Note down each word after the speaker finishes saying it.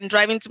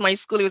driving to my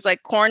school, it was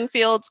like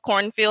cornfields.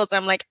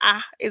 I'm like,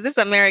 is this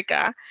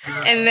America?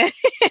 And then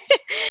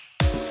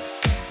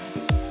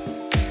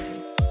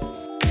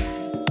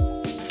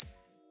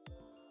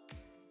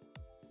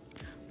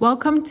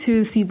Welcome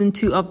to Season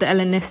 2 of the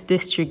LNS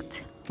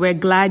District. We're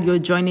glad you're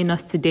joining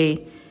us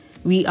today.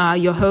 We are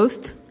your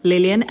hosts,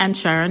 Lillian and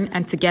Sharon,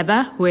 and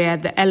together we're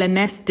the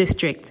LNS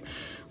District.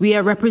 We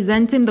are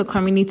representing the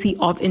community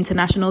of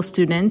international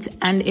students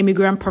and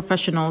immigrant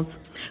professionals.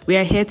 We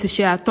are here to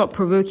share our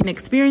thought-provoking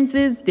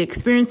experiences, the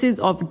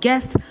experiences of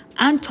guests,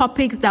 and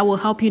topics that will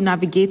help you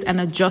navigate and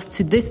adjust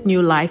to this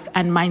new life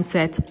and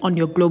mindset on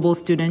your global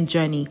student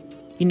journey.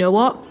 You know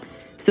what?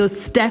 So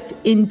step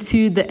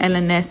into the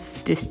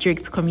LNS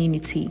District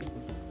community.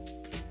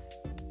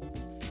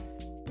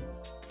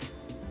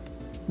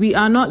 We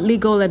are not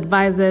legal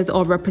advisors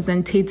or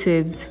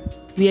representatives.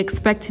 We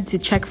expect you to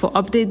check for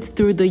updates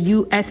through the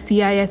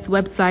USCIS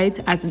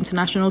website as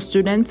international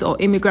students or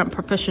immigrant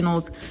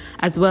professionals,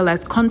 as well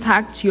as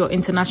contact your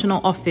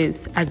international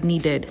office as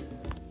needed.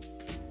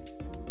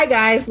 Hi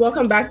guys,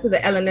 welcome back to the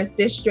LNS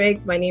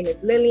District. My name is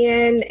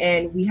Lillian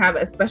and we have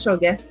a special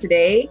guest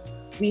today.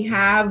 We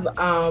have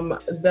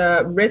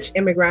the rich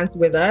immigrant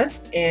with us,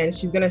 and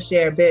she's going to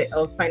share a bit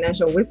of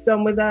financial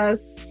wisdom with us.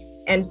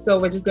 And so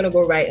we're just going to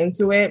go right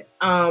into it.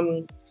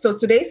 So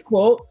today's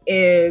quote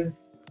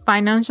is,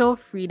 "Financial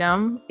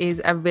freedom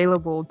is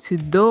available to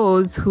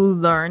those who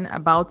learn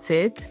about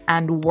it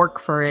and work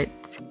for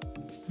it."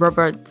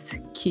 Robert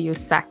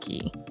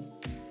Kiyosaki.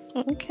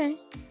 Okay.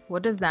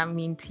 What does that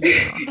mean to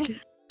you?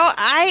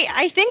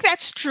 I think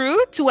that's true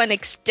to an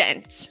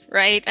extent,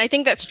 right? I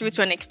think that's true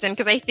to an extent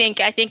because I think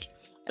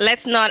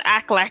let's not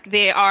act like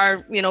they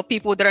are,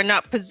 people that are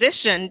not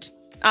positioned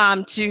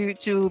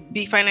to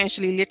be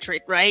financially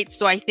literate, right?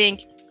 So I think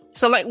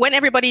like when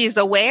everybody is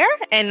aware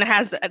and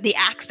has the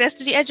access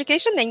to the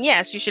education, then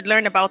yes, you should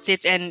learn about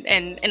it. And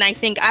I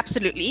think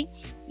absolutely,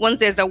 once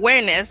there's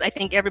awareness, I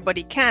think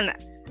everybody can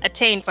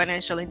attain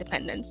financial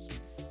independence.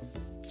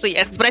 So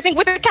yes, but I think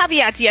with the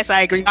caveat, yes,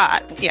 I agree.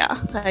 I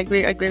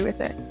agree with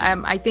it.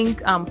 I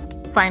think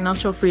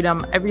financial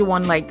freedom,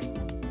 everyone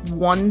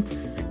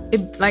wants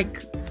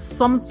it,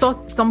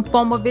 some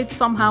form of it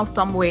somehow,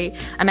 some way.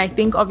 And I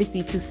think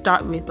obviously to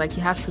start with,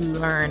 you have to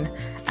learn.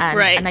 And,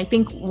 right. And I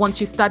think once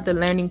you start the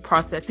learning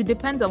process, it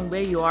depends on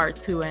where you are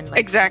too, and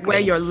exactly where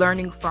you're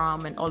learning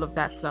from and all of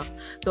that stuff.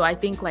 So I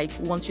think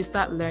once you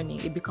start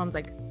learning, it becomes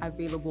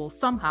available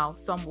somehow,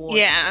 somewhat.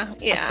 At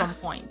some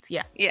point.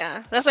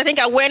 Yeah. That's, I think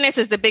awareness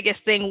is the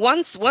biggest thing.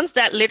 Once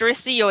that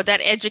literacy or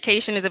that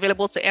education is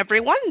available to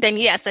everyone, then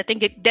yes, I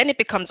think it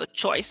becomes a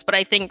choice. But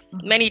I think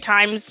many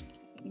times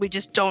we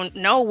just don't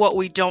know what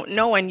we don't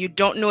know, and you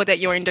don't know that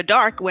you're in the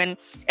dark when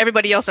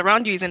everybody else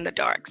around you is in the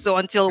dark. So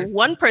until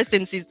one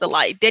person sees the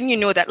light, then you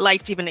know that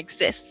light even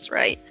exists,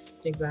 right?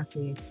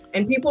 Exactly.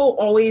 And people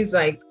always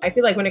I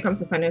feel like when it comes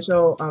to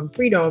financial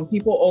freedom,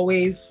 people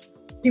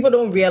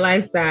don't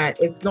realize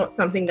that it's not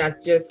something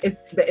that's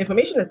the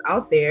information is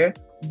out there,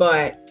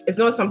 but it's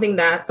not something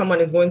that someone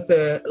is going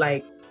to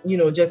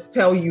just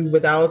tell you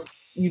without,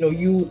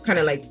 you kind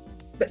of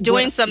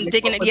doing some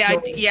digging. Yeah.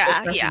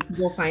 To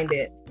go find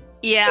it.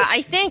 Yeah,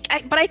 I think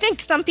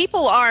some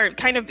people are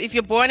kind of, if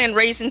you're born and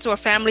raised into a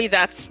family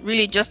that's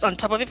really just on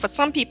top of it. For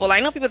some people, I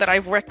know people that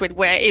I've worked with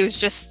where it was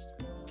just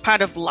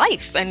part of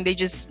life, and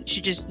she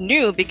just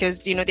knew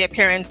because their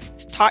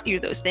parents taught you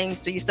those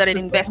things, so you started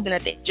investing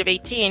at the age of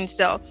 18.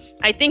 So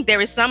I think there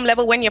is some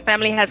level when your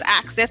family has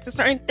access to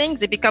certain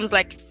things, it becomes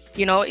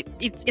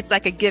it's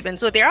like a given.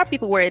 So there are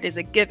people where it is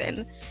a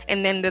given,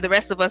 and then the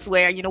rest of us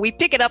where we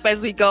pick it up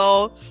as we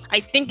go. I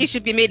think it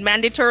should be made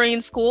mandatory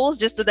in schools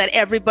just so that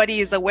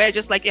everybody is aware.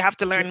 Just like you have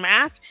to learn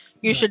math,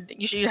 you should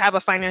have a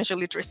financial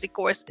literacy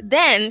course.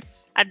 Then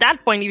at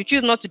that point, if you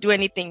choose not to do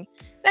anything,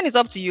 then it's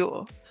up to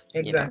you.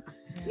 Exactly.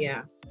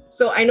 Yeah.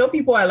 So I know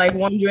people are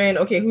wondering,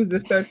 okay, who's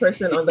this third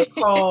person on the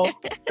call?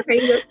 Can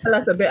you just tell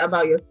us a bit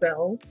about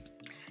yourself?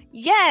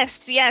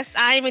 Yes.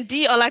 I'm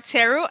Dee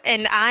Olateru,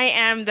 and I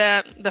am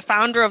the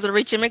founder of The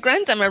Rich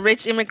Immigrant. I'm a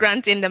rich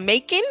immigrant in the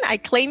making. I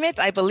claim it.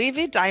 I believe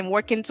it. I'm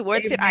working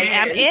towards it. I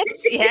am it.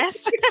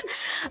 Yes.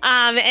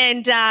 I'm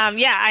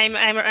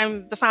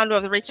the founder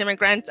of The Rich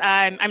Immigrant.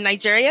 I'm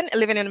Nigerian,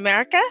 living in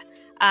America.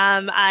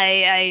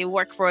 I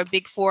work for a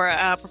Big Four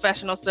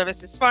professional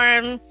services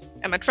firm.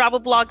 I'm a travel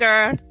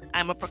blogger.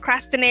 I'm a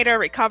procrastinator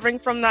recovering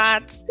from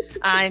that.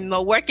 I'm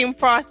a work in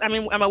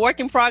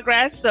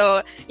progress.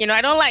 So,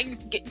 I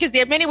don't because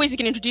there are many ways you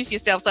can introduce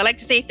yourself. So I like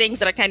to say things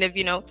that are kind of,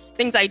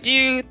 things I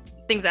do,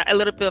 a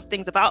little bit of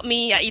things about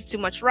me. I eat too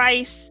much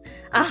rice.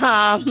 But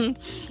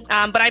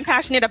I'm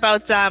passionate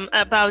about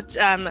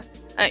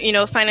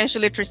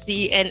financial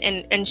literacy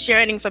and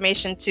sharing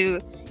information to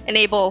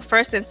enable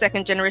first and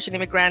second generation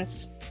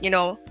immigrants,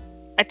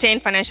 attain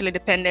financial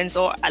independence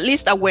or at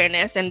least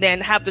awareness, and then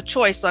have the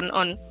choice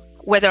on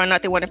whether or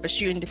not they want to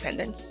pursue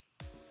independence.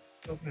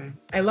 Okay.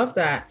 I love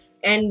that.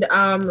 And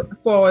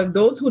for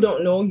those who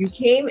don't know, you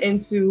came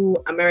into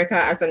America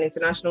as an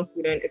international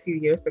student a few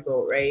years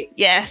ago, right?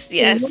 Yes.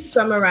 Can you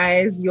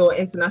summarize your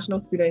international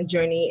student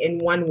journey in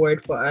one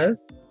word for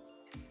us?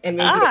 and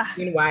maybe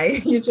explain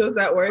why you chose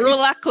that word?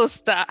 Roller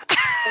coaster.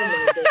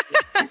 Oh my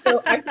goodness.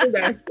 So I feel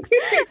that.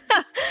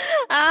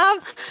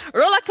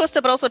 Roller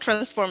coaster, but also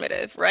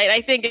transformative, right?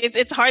 I think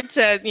it's hard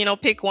to,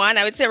 pick one.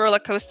 I would say roller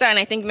coaster, and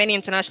I think many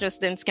international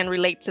students can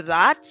relate to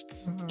that.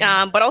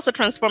 Mm-hmm. But also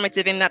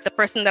transformative in that the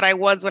person that I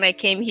was when I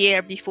came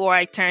here before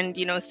I turned,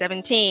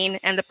 17,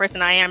 and the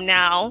person I am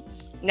now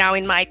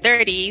in my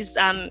 30s,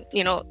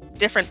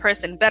 different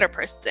person, better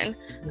person,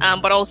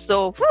 but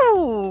also,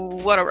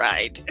 what a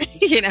ride,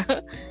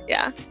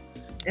 yeah.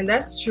 And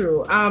that's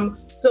true.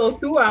 So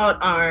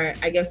throughout our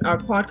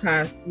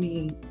podcast,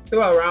 we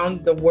throw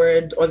around the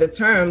word or the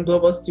term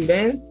global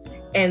student,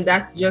 and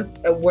that's just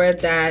a word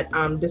that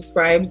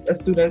describes a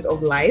student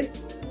of life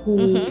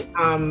who,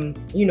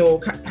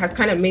 has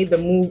kind of made the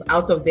move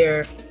out of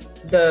the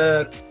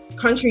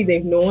country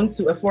they've known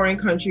to a foreign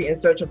country in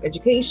search of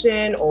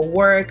education or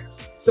work.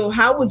 So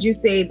how would you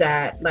say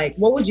that,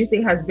 what would you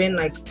say has been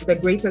the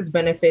greatest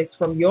benefits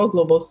from your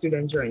global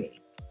student journey?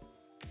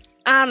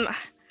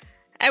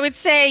 I would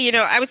say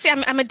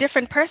I'm a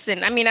different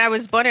person. I mean, I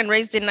was born and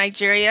raised in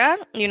Nigeria,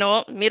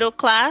 middle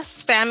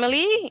class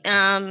family.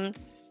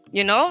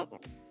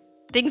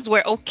 Things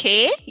were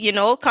okay.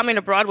 Coming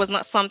abroad was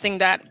not something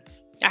that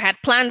I had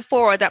planned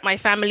for, that my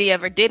family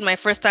ever did. My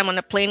first time on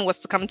a plane was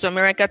to come to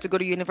America to go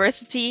to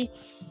university.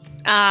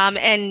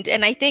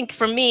 And I think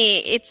for me,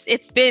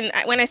 it's been,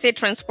 when I say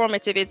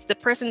transformative, it's the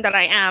person that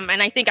I am.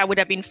 And I think I would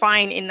have been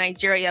fine in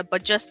Nigeria,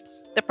 but just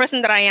the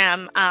person that I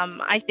am,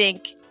 I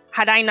think,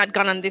 had I not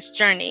gone on this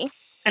journey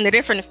and the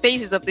different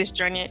phases of this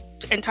journey,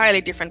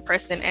 entirely different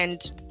person.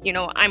 And,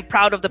 I'm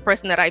proud of the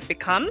person that I've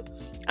become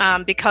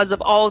because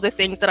of all the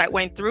things that I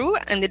went through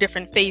and the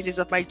different phases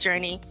of my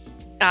journey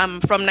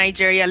from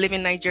Nigeria,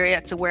 living Nigeria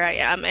to where I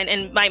am.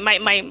 And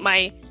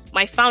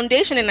my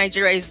foundation in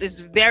Nigeria is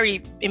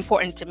very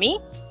important to me,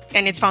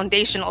 and it's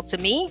foundational to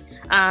me.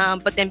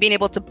 But then being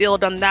able to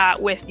build on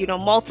that with,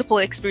 multiple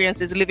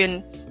experiences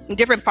living in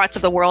different parts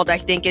of the world, I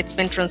think it's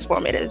been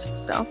transformative.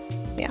 So,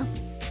 yeah.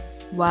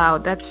 Wow,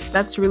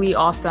 that's really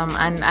awesome.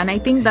 And I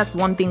think that's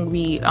one thing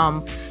we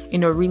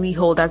really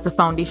hold as the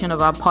foundation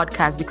of our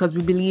podcast, because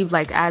we believe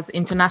as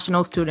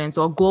international students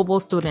or global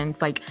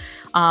students,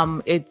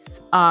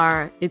 it's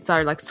our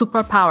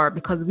superpower,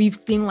 because we've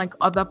seen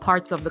other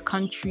parts of the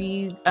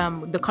country,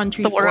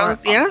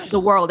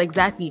 the world,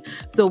 exactly.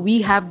 So we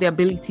have the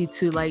ability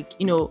to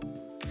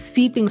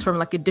see things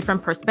from a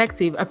different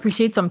perspective,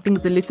 appreciate some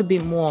things a little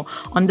bit more,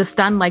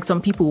 understand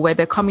some people, where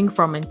they're coming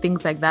from and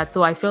things like that.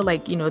 So I feel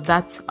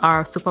that's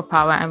our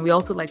superpower, and we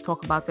also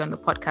talk about it on the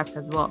podcast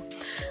as well.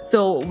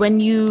 So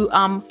when you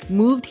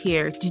moved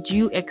here, did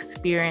you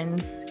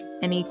experience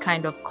any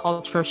kind of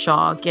culture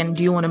shock, and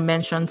do you want to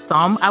mention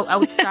some? I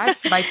would start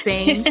by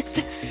saying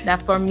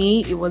that for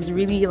me, it was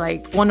really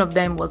one of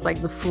them was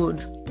the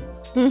food.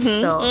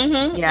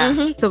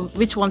 So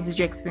which ones did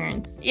you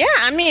experience? Yeah,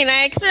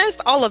 I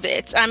experienced all of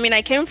it.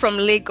 I came from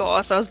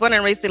Lagos. I was born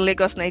and raised in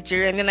Lagos,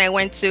 Nigeria, and then I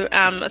went to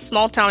a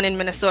small town in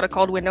Minnesota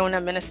called Winona,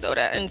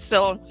 Minnesota. And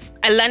so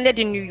I landed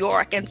in New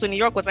York, and so New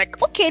York was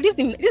okay, this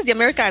is the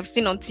America I've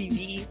seen on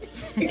TV.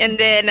 And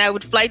then I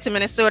would fly to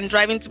Minnesota and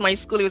drive into my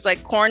school. It was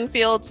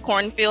cornfields.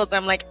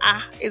 I'm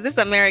is this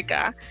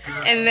America?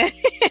 And then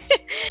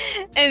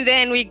and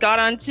then I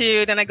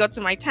got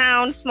to my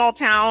town, small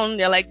town.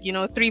 There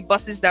are 3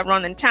 buses that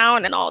run in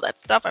town and all that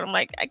stuff. And I'm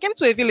I came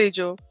to a village,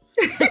 and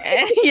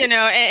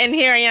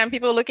here I am,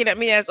 people looking at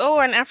me as,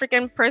 an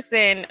African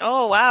person.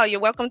 Oh, wow, you're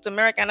welcome to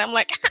America. And I'm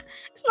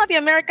it's not the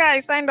America I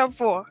signed up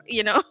for,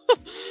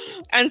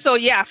 And so,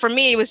 yeah, for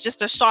me, it was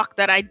just a shock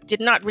that I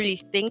did not really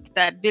think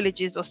that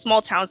villages or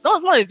small towns, no,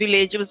 it's not a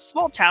village, it was a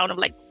small town of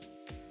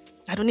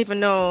I don't even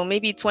know,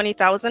 maybe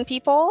 20,000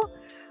 people.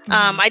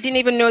 I didn't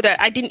even know that.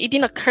 It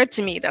didn't occur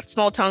to me that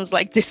small towns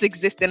like this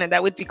existed and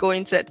that would be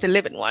going to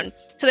live in one.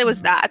 So there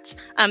was that.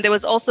 There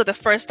was also the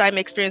first time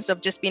experience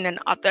of just being an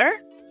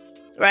other,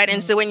 right?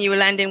 And so when you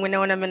land in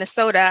Winona,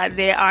 Minnesota,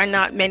 there are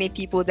not many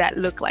people that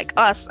look like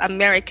us,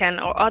 American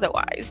or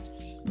otherwise.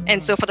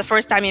 And so for the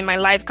first time in my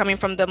life, coming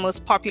from the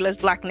most populous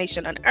Black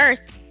nation on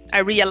earth, I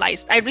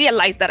realized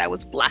that I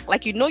was Black.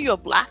 You're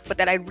Black, but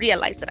that I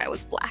realized that I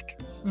was Black.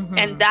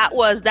 And that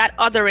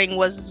othering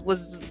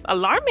was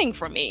alarming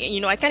for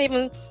me. I can't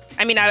even,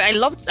 I'm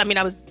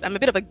a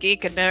bit of a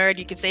geek, a nerd,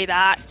 you could say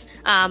that.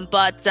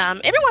 But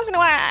every once in a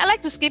while, I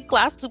like to skip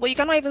class too, but you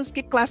cannot even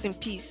skip class in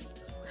peace,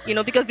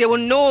 because they will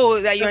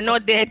know that you're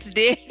not there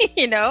today,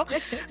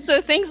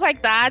 So things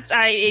like that,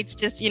 it's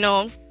just,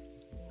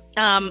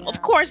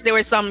 of course, there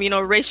were some,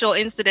 racial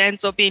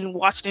incidents of being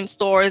watched in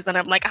stores. And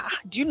I'm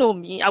do you know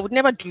me? I would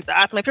never do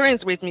that. My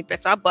parents raised me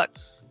better, but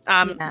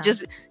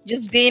just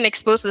being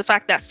exposed to the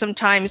fact that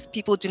sometimes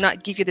people do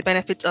not give you the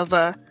benefit of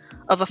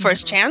a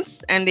first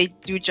chance, and they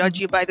do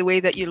judge you by the way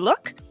that you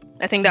look.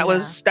 I think that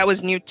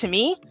was new to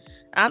me.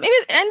 And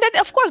then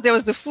of course there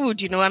was the food.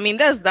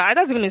 There's that.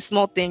 That's even a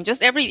small thing.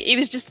 It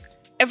was just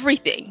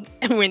everything.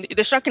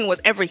 The shocking was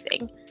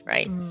everything,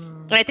 right?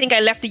 And I think I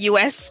left the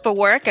US for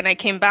work, and I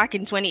came back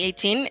in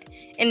 2018,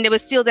 and there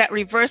was still that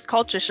reverse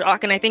culture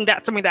shock. And I think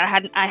that's something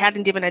that I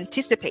hadn't even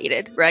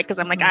anticipated, right? Because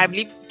I'm like, I've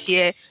lived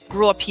here,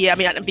 grew up here. I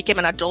mean, I became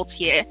an adult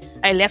here.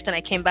 I left and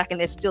I came back, and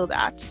there's still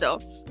that. So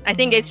I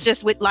think it's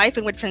just with life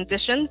and with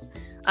transitions,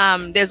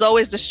 there's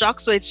always the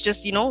shock. So it's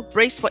just,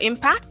 brace for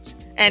impact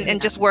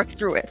and just work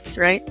through it,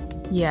 right?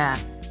 Yeah.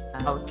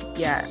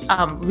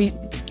 We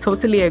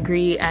totally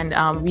agree. And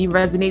we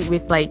resonate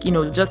with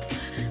just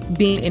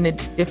being in a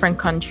different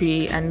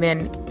country.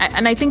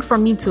 And I think for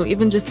me too,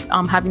 even just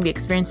having the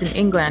experience in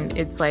England,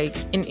 it's like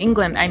in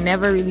England, I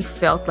never really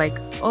felt like,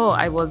 oh,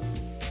 I was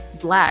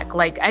Black.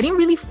 Like I didn't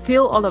really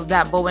feel all of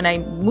that. But when I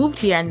moved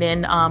here and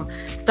then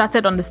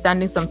started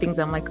understanding some things,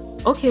 I'm like,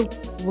 okay,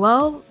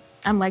 well,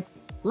 I'm like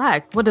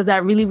Black. What does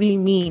that really, really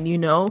mean?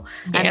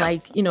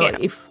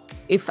 And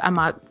if I'm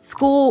at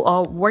school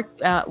or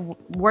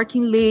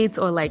working late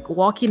or like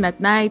walking at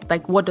night,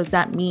 like what does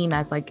that mean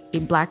as like a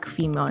Black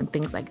female and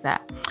things like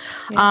that?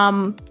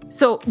 Yeah.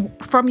 So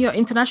from your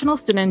international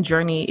student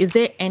journey, is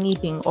there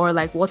anything or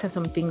like what are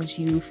some things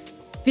you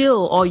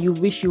feel or you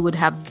wish you would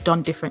have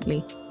done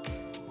differently?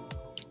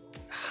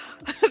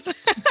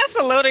 That's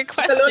a loaded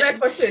question. It's a loaded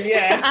question,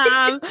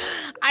 yeah.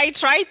 I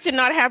try to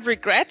not have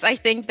regrets. I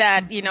think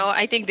that,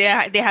 I think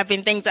there have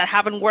been things that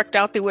haven't worked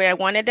out the way I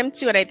wanted them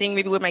to. And I think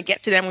maybe we might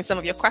get to them with some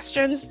of your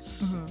questions.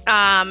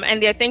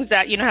 And there are things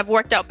that, have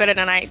worked out better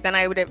than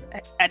I would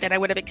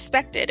have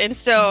expected. And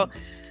so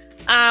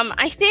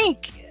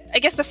I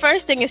guess the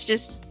first thing is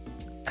just,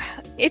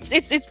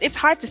 it's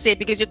hard to say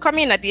because you're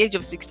coming in at the age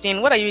of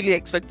 16. What are you really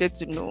expected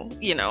to know,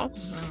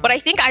 But I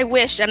think I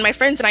wish, and my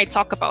friends and I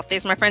talk about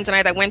this, my friends and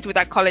I that went through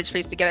that college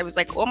phase together, was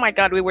like, oh my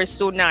God, we were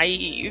so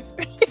naive.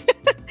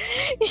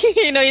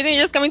 You think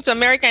you're just coming to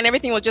America and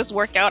everything will just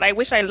work out. I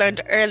wish I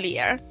learned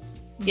earlier,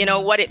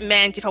 what it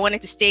meant if I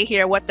wanted to stay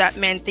here, what that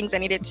meant, things I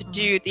needed to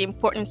do, the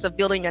importance of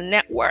building a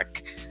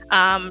network,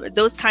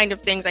 those kind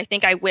of things. I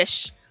think I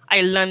wish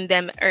I learned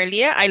them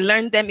earlier. I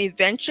learned them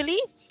eventually.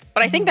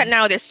 But I think that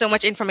now there's so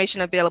much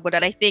information available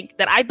that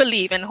I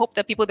believe and hope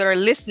that people that are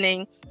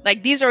listening,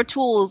 like these are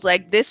tools,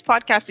 like this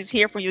podcast is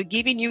here for you,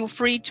 giving you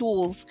free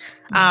tools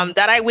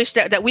that I wish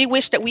that we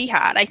wish that we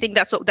had. I think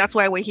that's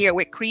why we're here.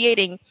 We're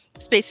creating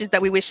spaces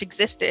that we wish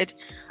existed.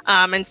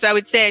 And so I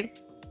would say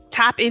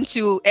tap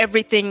into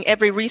everything,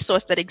 every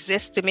resource that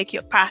exists to make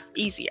your path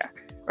easier.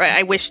 Right.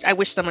 I wish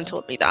someone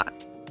told me that.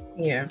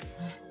 Yeah.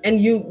 And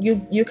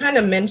you kind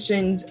of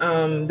mentioned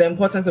the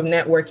importance of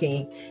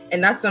networking.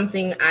 And that's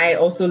something I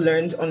also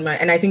learned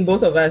and I think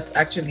both of us,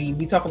 actually,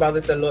 we talk about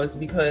this a lot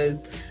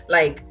because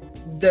like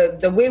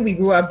the way we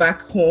grew up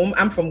back home,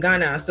 I'm from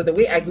Ghana. So the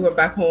way I grew up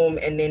back home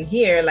and then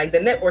here, like the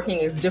networking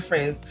is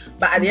different.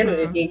 But at the end of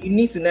the day, you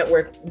need to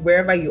network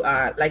wherever you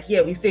are. Like,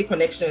 yeah, we say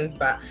connections,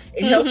 but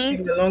it helps you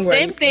in the long run.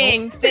 Same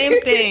thing.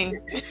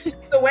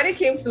 So when it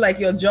came to like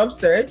your job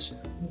search,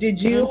 did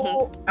you,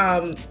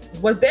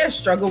 was there a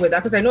struggle with that?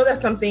 Because I know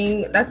that's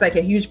something that's like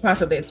a huge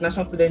part of the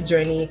international student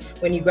journey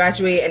when you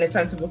graduate and it's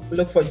time to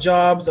look for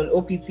jobs on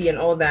OPT and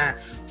all that.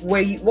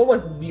 What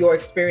was your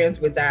experience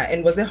with that?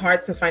 And was it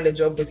hard to find a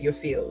job with your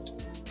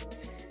field?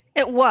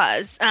 It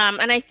was.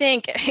 And I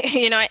think,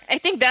 I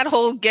think that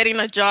whole getting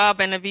a job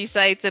and a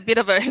visa, it's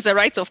a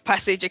rite of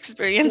passage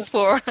experience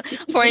for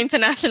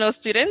international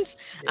students.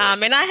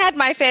 And I had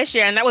my fair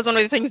share, and that was one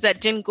of the things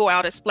that didn't go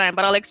out as planned,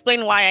 but I'll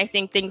explain why I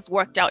think things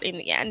worked out in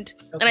the end.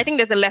 Okay. And I think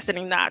there's a lesson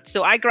in that.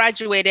 So I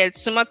graduated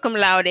summa cum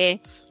laude,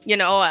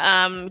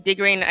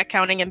 degree in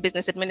accounting and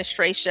business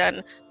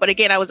administration. But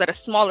again, I was at a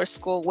smaller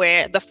school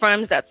where the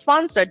firms that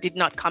sponsored did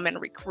not come and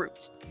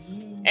recruit.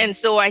 And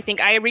so I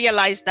think I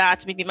realized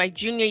that maybe my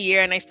junior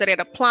year, and I started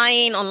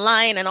applying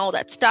online and all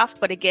that stuff.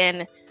 But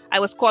again, I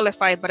was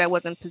qualified, but I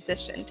wasn't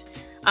positioned.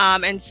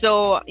 And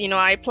so,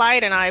 I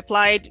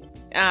applied,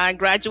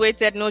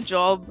 graduated, no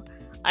job.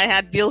 I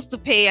had bills to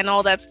pay and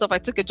all that stuff. I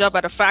took a job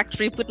at a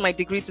factory, put my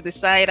degree to the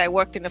side. I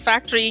worked in the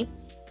factory,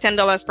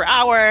 $10 per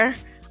hour.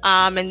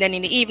 And then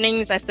in the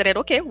evenings, I started,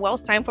 okay, well,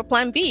 it's time for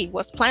plan B.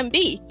 What's plan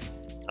B?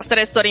 I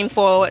started studying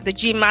for the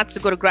GMAT to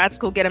go to grad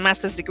school, get a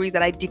master's degree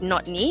that I did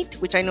not need,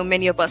 which I know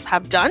many of us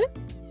have done.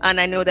 And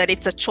I know that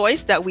it's a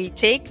choice that we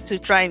take to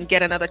try and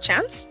get another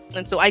chance.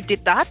 And so I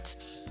did that.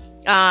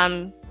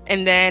 And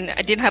then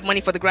I didn't have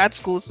money for the grad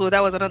school. So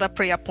that was another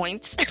prayer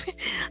point.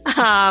 So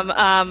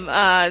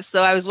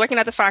I was working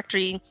at the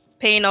factory,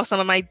 paying off some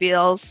of my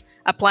bills,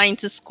 applying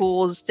to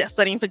schools,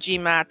 studying for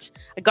GMAT.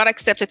 I got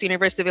accepted to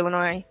University of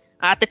Illinois.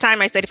 At the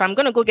time, I said, if I'm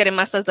going to go get a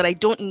master's that I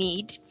don't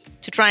need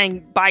to try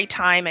and buy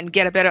time and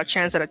get a better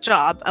chance at a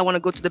job, I want to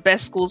go to the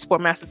best schools for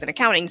master's in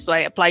accounting. So I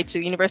applied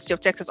to University of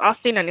Texas,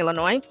 Austin and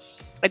Illinois.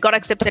 I got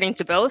accepted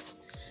into both.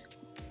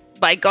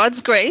 By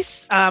God's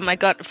grace, I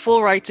got a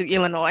full ride to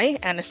Illinois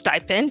and a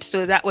stipend.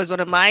 So that was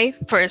one of my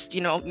first,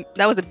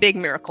 that was a big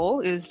miracle.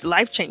 It was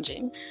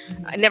life-changing.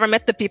 Mm-hmm. I never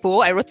met the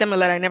people. I wrote them a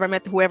letter. I never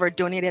met whoever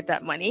donated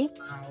that money.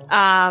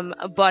 Wow.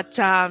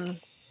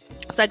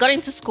 So I got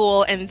into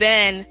school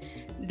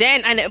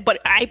but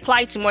I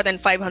applied to more than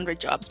 500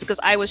 jobs because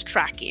I was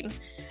tracking.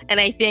 And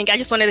I think I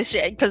just wanted to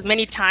share, because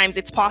many times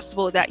it's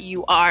possible that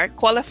you are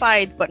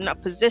qualified but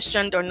not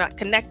positioned or not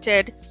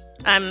connected.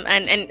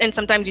 And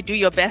sometimes you do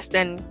your best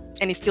and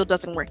it still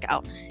doesn't work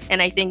out.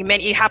 And I think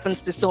it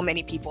happens to so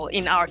many people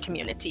in our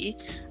community.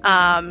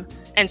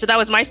 And so that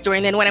was my story.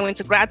 And then when I went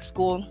to grad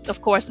school,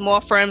 of course, more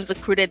firms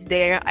recruited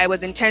there. I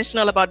was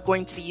intentional about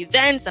going to the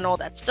events and all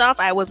that stuff.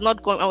 I was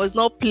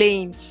not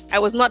playing. I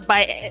was not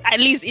at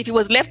least if it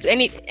was left to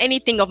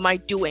anything of my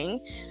doing,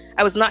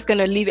 I was not going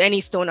to leave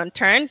any stone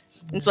unturned.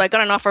 And so I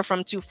got an offer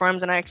from 2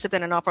 firms, and I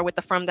accepted an offer with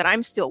the firm that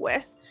I'm still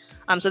with.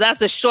 So that's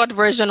the short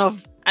version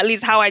of at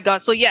least how I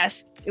got. So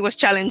yes, it was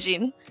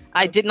challenging.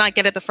 I did not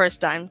get it the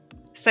first time.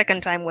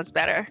 Second time was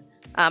better.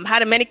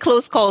 Had many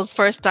close calls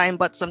first time,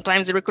 but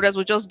sometimes the recruiters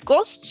will just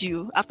ghost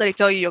you after they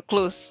tell you you're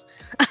close.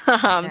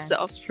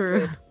 That's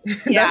true.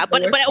 Yeah,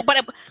 but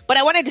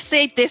I wanted to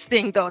say this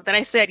thing though that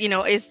I said,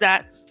 is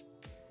that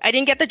I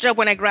didn't get the job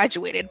when I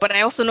graduated, but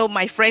I also know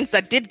my friends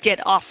that did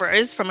get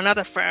offers from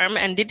another firm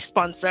and did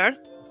sponsor.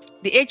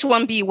 The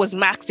H-1B was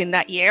maxed in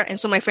that year, and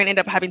so my friend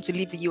ended up having to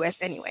leave the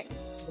US anyway.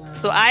 Wow.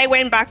 So I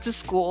went back to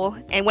school,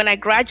 and when I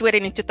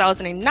graduated in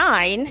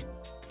 2009,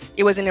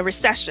 it was in a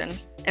recession.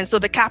 And so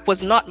the cap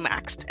was not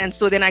maxed. And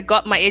so then I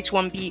got my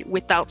H-1B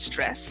without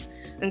stress.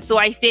 And so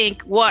I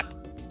think what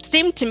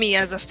seemed to me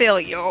as a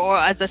failure or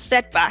as a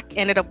setback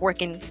ended up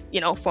working,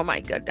 for my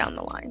good down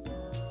the line.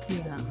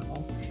 Yeah.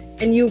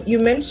 And you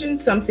mentioned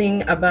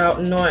something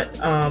about not,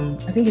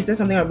 I think you said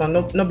something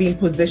about not being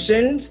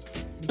positioned.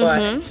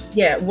 But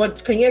yeah,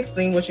 can you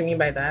explain what you mean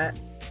by that?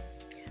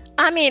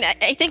 I mean,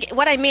 I think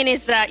what I mean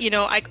is that,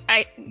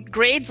 I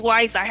grades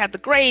wise, I had the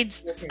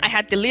grades, I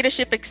had the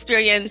leadership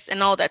experience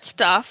and all that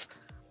stuff,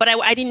 but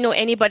I didn't know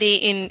anybody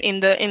in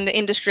the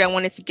industry I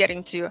wanted to get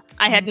into.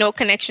 I had no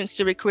connections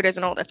to recruiters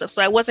and all that stuff.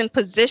 So I wasn't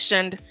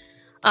positioned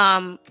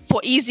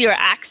for easier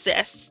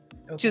access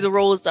to the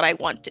roles that I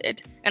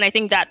wanted. And I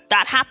think that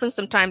happens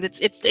sometimes.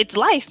 It's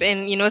life.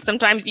 And,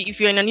 sometimes if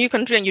you're in a new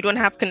country and you don't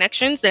have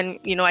connections, then,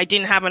 I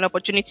didn't have an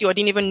opportunity or I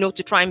didn't even know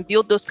to try and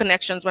build those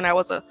connections when I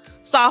was a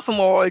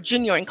sophomore or a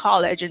junior in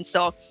college. And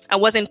so I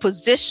wasn't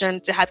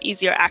positioned to have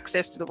easier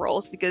access to the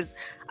roles because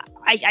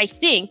I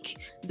think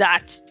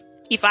that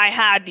if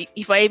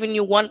I even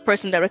knew one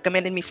person that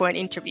recommended me for an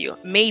interview,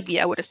 maybe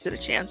I would have stood a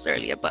chance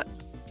earlier, but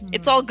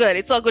it's all good.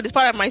 It's all good. It's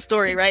part of my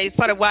story, right? It's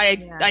part of why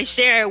I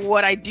share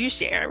what I do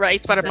share, right?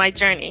 It's part of my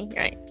journey,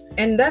 right?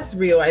 And that's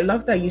real. I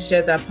love that you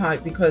shared that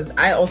part because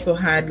I also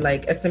had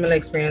like a similar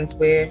experience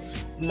where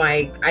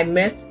I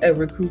met a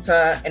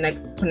recruiter and I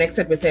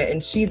connected with her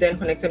and she then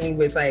connected me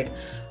with like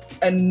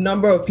a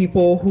number of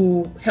people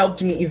who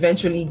helped me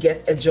eventually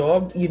get a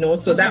job,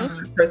 so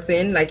that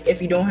person, like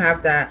if you don't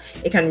have that,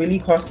 it can really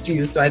cost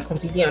you. So I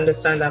completely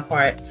understand that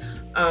part.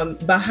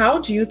 But how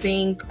do you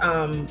think,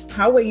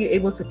 how were you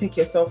able to pick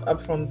yourself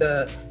up from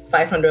the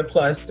 500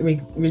 plus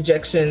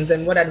rejections,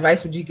 and what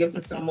advice would you give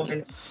to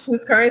someone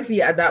who's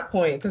currently at that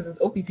point? Because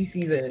it's OPT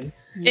season.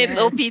 Yes. It's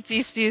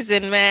OPT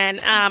season, man.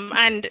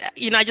 And,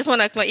 I just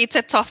want to, it's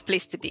a tough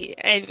place to be.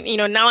 And,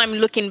 now I'm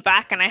looking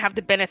back and I have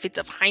the benefit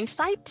of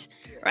hindsight,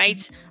 right?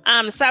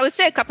 So I would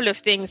say a couple of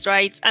things,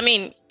 right? I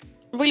mean,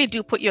 really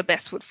do put your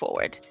best foot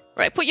forward.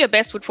 Right. Put your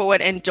best foot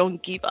forward and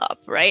don't give up.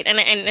 Right.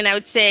 And I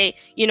would say,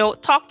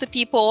 talk to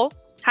people,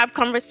 have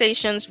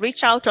conversations,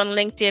 reach out on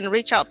LinkedIn,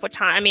 reach out for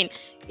time. I mean,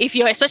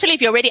 especially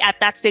if you're already at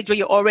that stage where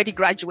you're already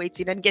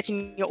graduating and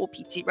getting your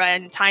OPT, right?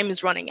 And time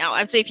is running out.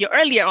 I'd say if you're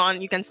earlier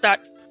on, you can start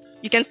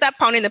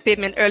pounding the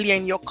pavement earlier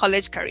in your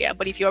college career.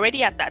 But if you're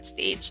already at that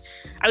stage,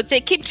 I would say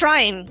keep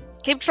trying.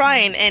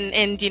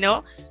 And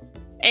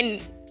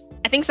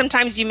I think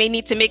sometimes you may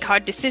need to make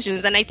hard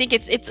decisions. And I think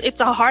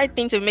it's a hard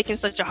thing to be making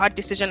such a hard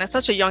decision at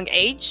such a young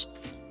age.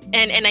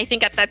 And I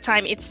think at that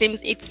time, it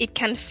seems it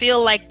can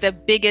feel like the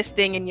biggest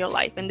thing in your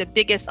life and the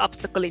biggest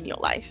obstacle in your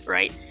life,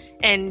 right?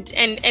 And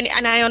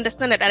I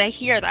understand that and I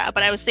hear that,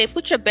 but I would say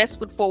put your best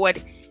foot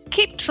forward,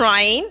 keep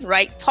trying,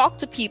 right? Talk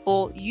to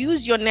people,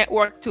 use your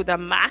network to the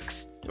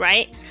max,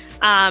 right?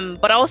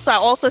 But I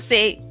also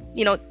say,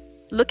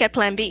 look at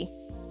plan B.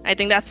 I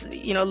think that's,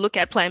 look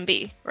at plan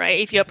B, right?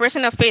 If you're a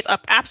person of faith,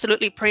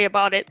 absolutely pray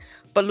about it,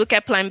 but look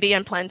at plan B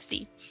and plan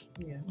C.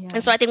 Yeah.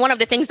 And so I think one of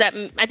the things that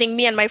I think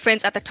me and my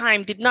friends at the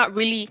time did not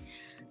really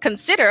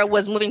consider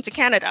was moving to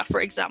Canada,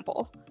 for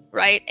example,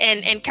 right?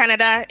 And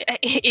Canada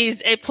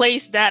is a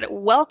place that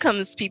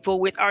welcomes people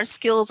with our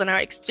skills and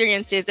our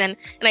experiences. And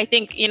I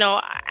think,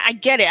 I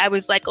get it. I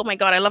was like, oh my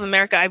God, I love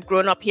America. I've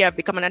grown up here. I've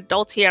become an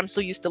adult here. I'm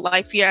so used to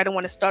life here. I don't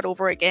want to start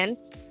over again.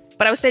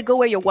 But I would say go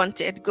where you're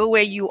wanted, go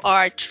where you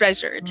are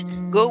treasured,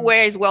 go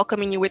where is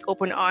welcoming you with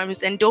open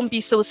arms, and don't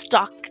be so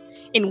stuck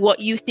in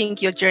what you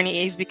think your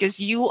journey is, because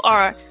you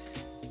are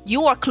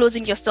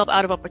closing yourself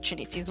out of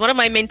opportunities. One of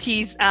my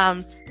mentees,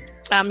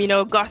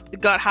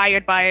 got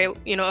hired by,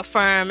 a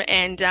firm,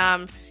 and,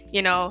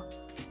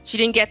 she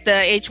didn't get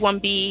the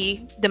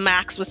H-1B, the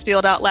max was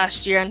filled out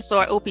last year, and so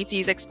our OPT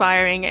is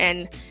expiring,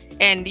 and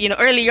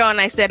earlier on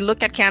I said,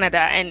 look at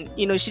Canada, and,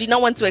 she did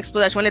not want to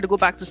explore that. She wanted to go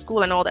back to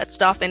school and all that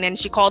stuff. And then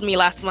she called me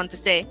last month to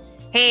say,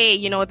 hey,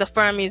 the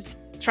firm is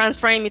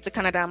transferring me to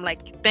Canada. I'm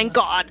like, thank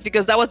God,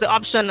 because that was the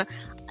option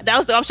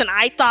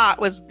I thought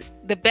was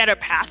the better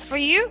path for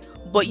you.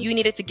 but you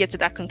needed to get to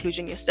that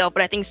conclusion yourself.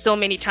 But I think so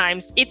many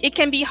times it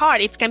can be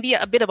hard. It can be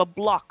a bit of a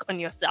block on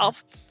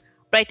yourself.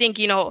 But I think,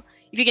 if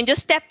you can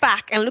just step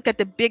back and look at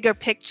the bigger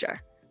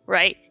picture,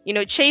 right?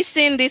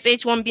 Chasing this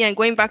H-1B and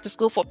going back to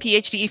school for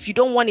PhD, if you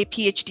don't want a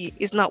PhD,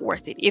 is not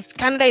worth it. If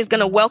Canada is going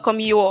to welcome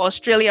you, or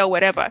Australia or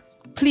whatever,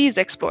 please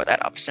explore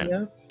that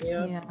option.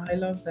 Yeah. I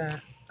love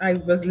that. I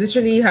was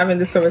literally having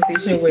this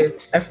conversation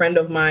with a friend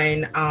of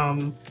mine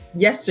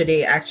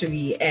yesterday,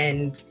 actually,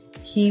 and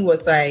he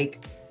was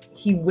like,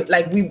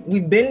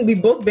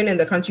 we've both been in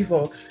the country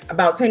for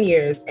about 10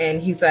 years,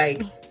 and he's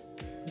like,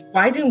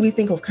 why didn't we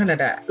think of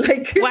Canada?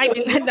 Like, why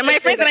didn't my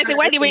friends and I say,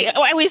 why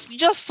we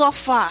just so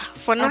far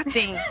for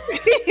nothing?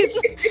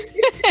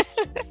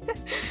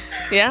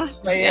 Yeah.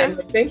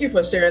 Thank you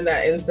for sharing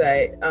that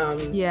insight.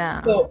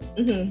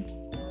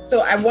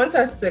 So I want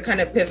us to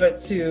kind of pivot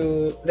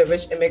to the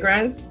Rich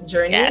Immigrants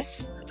journey.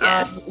 Yes.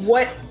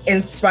 What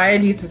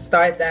inspired you to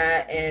start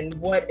that, and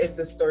what is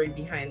the story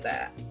behind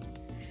that?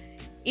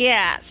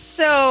 Yeah.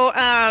 So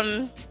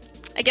I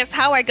guess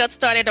how I got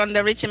started on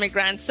the Rich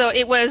Immigrants. So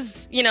it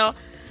was,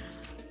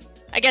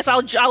 I guess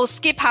I'll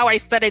skip how I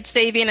started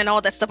saving and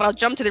all that stuff. I'll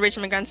jump to the Rich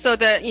Immigrants. So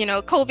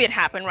COVID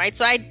happened, right?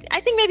 So I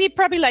think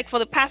probably like for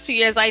the past few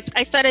years,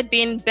 I started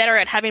being better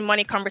at having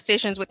money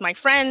conversations with my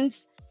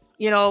friends,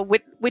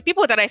 with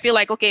people that I feel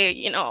like, okay,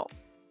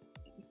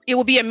 it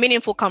will be a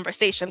meaningful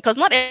conversation, because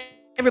not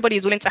everybody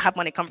is willing to have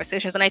money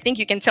conversations. And I think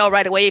you can tell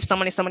right away if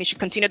someone is somebody you should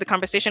continue the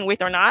conversation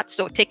with or not.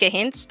 So take a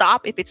hint,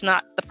 stop if it's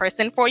not the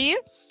person for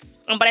you.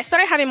 But I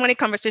started having money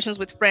conversations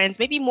with friends,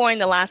 maybe more in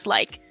the last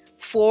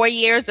 4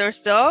 years or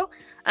so.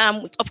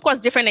 Of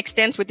course, different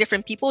extents with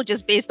different people,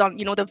 just based on,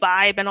 the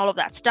vibe and all of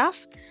that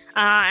stuff.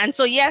 And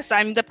so, yes,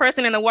 I'm the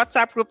person in the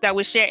WhatsApp group that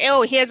will share,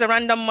 oh, here's a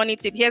random money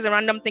tip. Here's a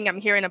random thing I'm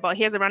hearing about.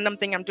 Here's a random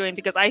thing I'm doing,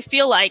 because I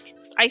felt like,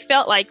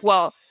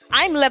 well,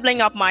 I'm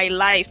leveling up my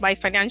life, my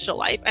financial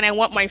life, and I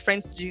want my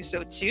friends to do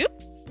so too.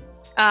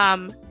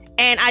 And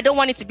I don't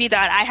want it to be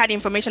that I had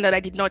information that I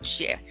did not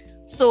share.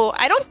 So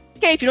I don't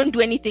care if you don't do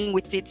anything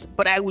with it,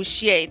 but I will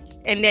share it.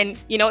 And then,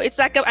 it's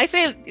like, I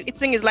say,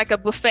 thing is like a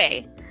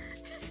buffet.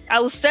 I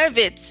will serve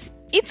it.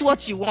 Eat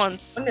what you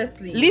want.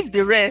 Honestly. Leave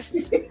the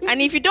rest. And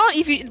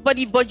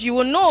but you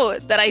will know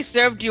that I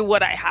served you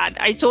what I had.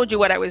 I told you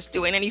what I was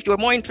doing. And if you were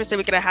more interested,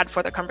 we could have had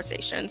further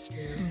conversations.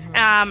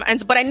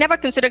 Mm-hmm. But I never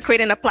considered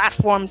creating a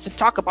platform to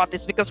talk about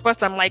this, because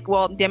first I'm like,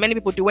 well, there are many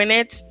people doing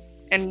it,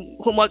 and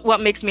what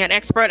makes me an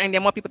expert? And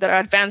there are more people that are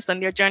advanced on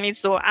their journeys.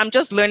 So I'm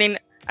just learning,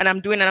 and I'm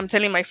doing, and I'm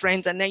telling my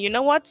friends, and then you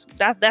know what?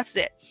 That's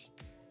it.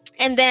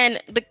 And then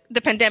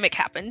the pandemic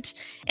happened,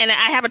 and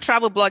I have a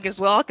travel blog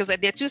as well, because there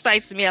are two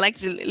sides to me. I like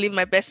to live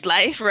my best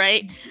life,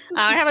 right?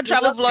 I have a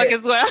travel blog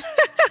as well,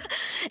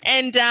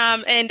 and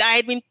I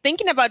had been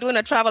thinking about doing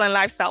a travel and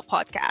lifestyle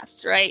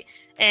podcast, right?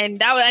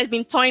 And I've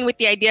been toying with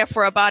the idea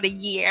for about a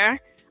year,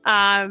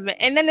 and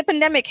then the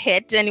pandemic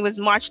hit, and it was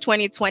March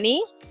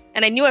 2020.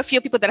 And I knew a few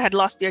people that had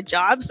lost their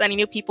jobs, and I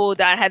knew people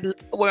that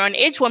were on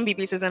H-1B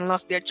visas and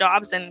lost their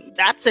jobs, and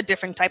that's a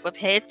different type of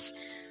hit.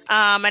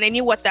 And I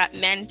knew what that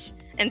meant.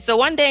 And so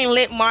one day in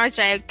late March,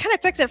 I kind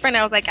of texted a friend.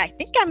 I was like, I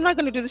think I'm not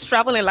going to do this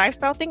travel and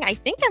lifestyle thing. I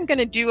think I'm going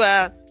to do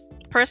a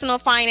personal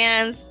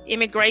finance,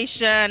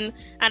 immigration.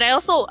 And I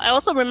also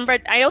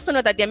remembered, I also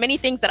know that there are many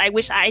things that I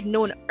wish I had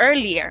known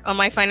earlier on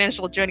my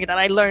financial journey that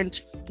I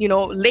learned,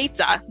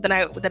 later than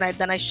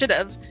I should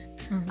have.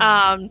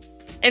 Mm-hmm.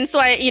 And so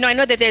I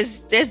know that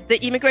there's the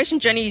immigration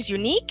journey is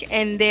unique,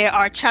 and there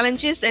are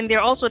challenges, and there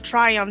are also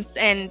triumphs,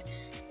 and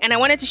I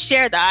wanted to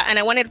share that, and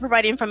I wanted to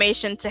provide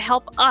information to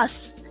help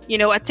us,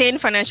 attain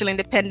financial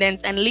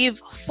independence and live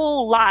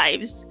full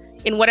lives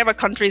in whatever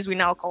countries we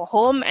now call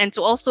home, and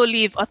to also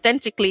live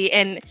authentically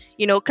and,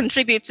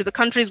 contribute to the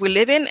countries we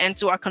live in and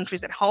to our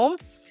countries at home.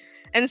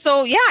 And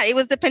so, yeah, it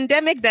was the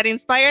pandemic that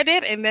inspired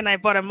it. And then I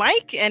bought a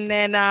mic, and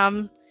then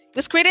it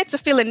was created to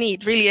fill a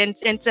need, really, and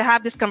to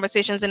have these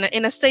conversations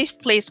in a safe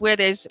place where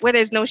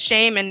there's no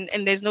shame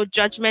and there's no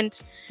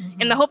judgment,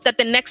 in the hope that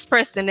the next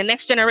person, the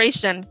next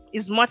generation,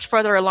 is much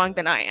further along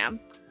than I am.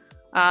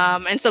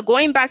 And so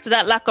going back to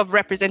that lack of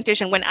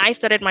representation, when I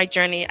started my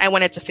journey, I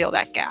wanted to fill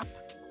that gap.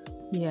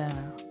 Yeah.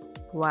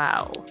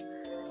 Wow.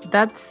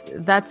 That's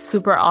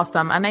super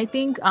awesome. And I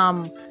think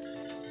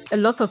a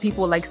lot of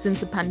people, since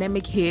the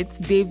pandemic hit,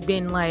 they've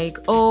been like,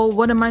 oh,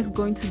 what am I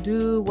going to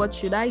do? What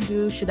should I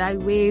do? Should I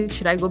wait?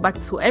 Should I go back to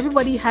school?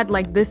 Everybody had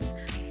this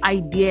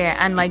idea.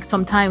 And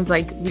sometimes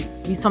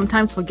we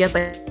sometimes forget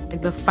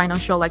the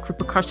financial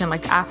repercussion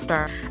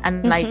after.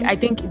 And I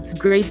think it's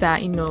great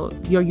that,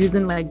 you're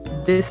using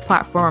this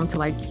platform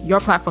to your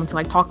platform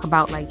to talk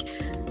about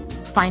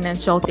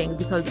financial things,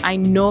 because I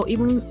know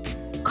even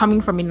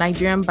coming from a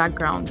Nigerian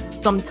background,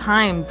 most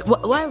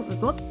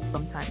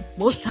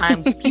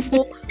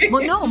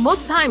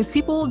times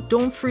people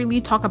don't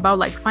freely talk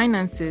about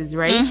finances,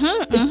 right?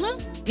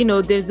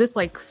 There's this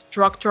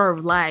structure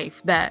of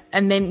life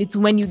and then it's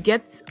when you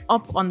get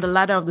up on the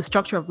ladder of the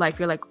structure of life,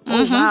 you're like,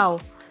 oh wow,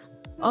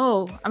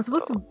 Oh, I'm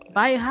supposed to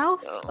buy a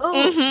house? Oh,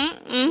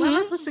 where am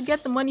I supposed to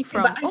get the money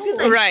from? But I feel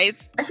like,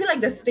 right. I feel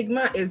like the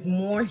stigma is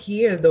more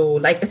here though.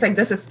 Like it's like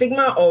there's a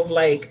stigma of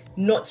like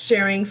not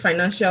sharing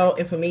financial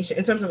information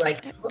in terms of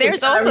like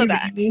there's also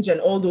that range and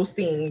all those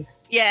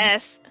things.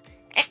 Yes.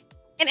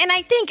 And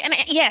I think, and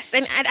yes,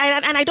 and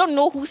I don't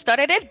know who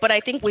started it, but I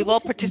think we've all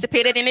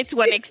participated in it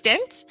to an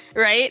extent,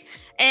 right?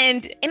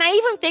 And I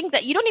even think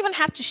that you don't even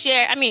have to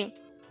share. I mean,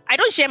 I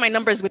don't share my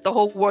numbers with the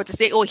whole world to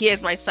say, oh,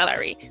 here's my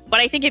salary. But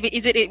I think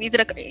is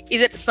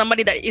it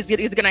somebody that is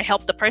going to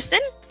help the person?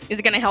 Is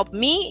it going to help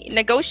me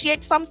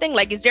negotiate something?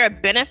 Like, is there a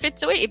benefit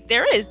to it? If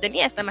there is, then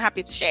yes, I'm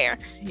happy to share.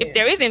 Yeah. If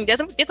there isn't, there's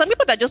some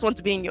people that just want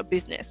to be in your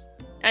business.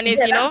 And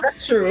it's,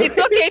 that's true. It's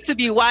okay to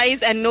be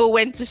wise and know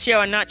when to share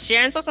or not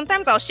share. And so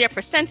sometimes I'll share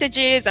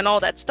percentages and all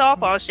that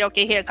stuff. I'll share,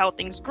 okay, here's how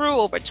things grew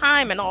over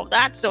time and all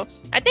that. So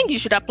I think you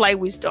should apply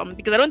wisdom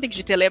because I don't think you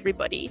should tell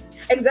everybody.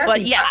 Exactly.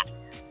 But yeah.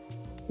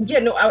 Yeah,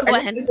 no,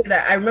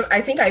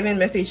 I think I even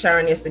messaged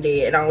Sharon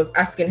yesterday and I was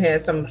asking her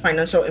some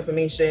financial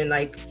information,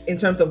 like in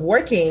terms of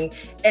working.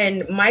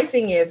 And my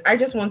thing is, I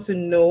just want to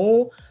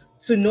know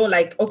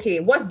like, okay,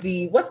 what's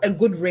a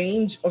good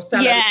range of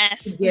salary?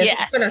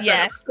 Yes.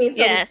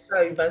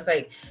 Salary, but it's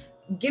like,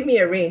 give me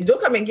a range.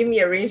 Don't come and give me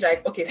a range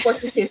like, okay,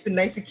 40K to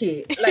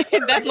 90K. Like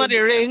that's not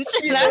a range.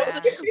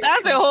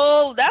 That's a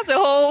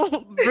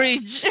whole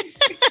bridge.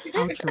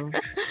 How true.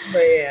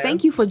 Yeah.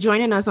 Thank you for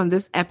joining us on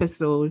this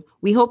episode.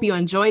 We hope you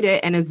enjoyed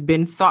it and it's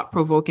been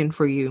thought-provoking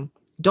for you.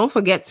 Don't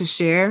forget to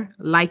share,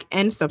 like,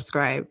 and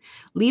subscribe.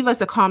 Leave us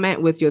a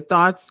comment with your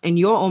thoughts and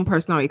your own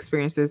personal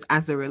experiences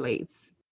as it relates.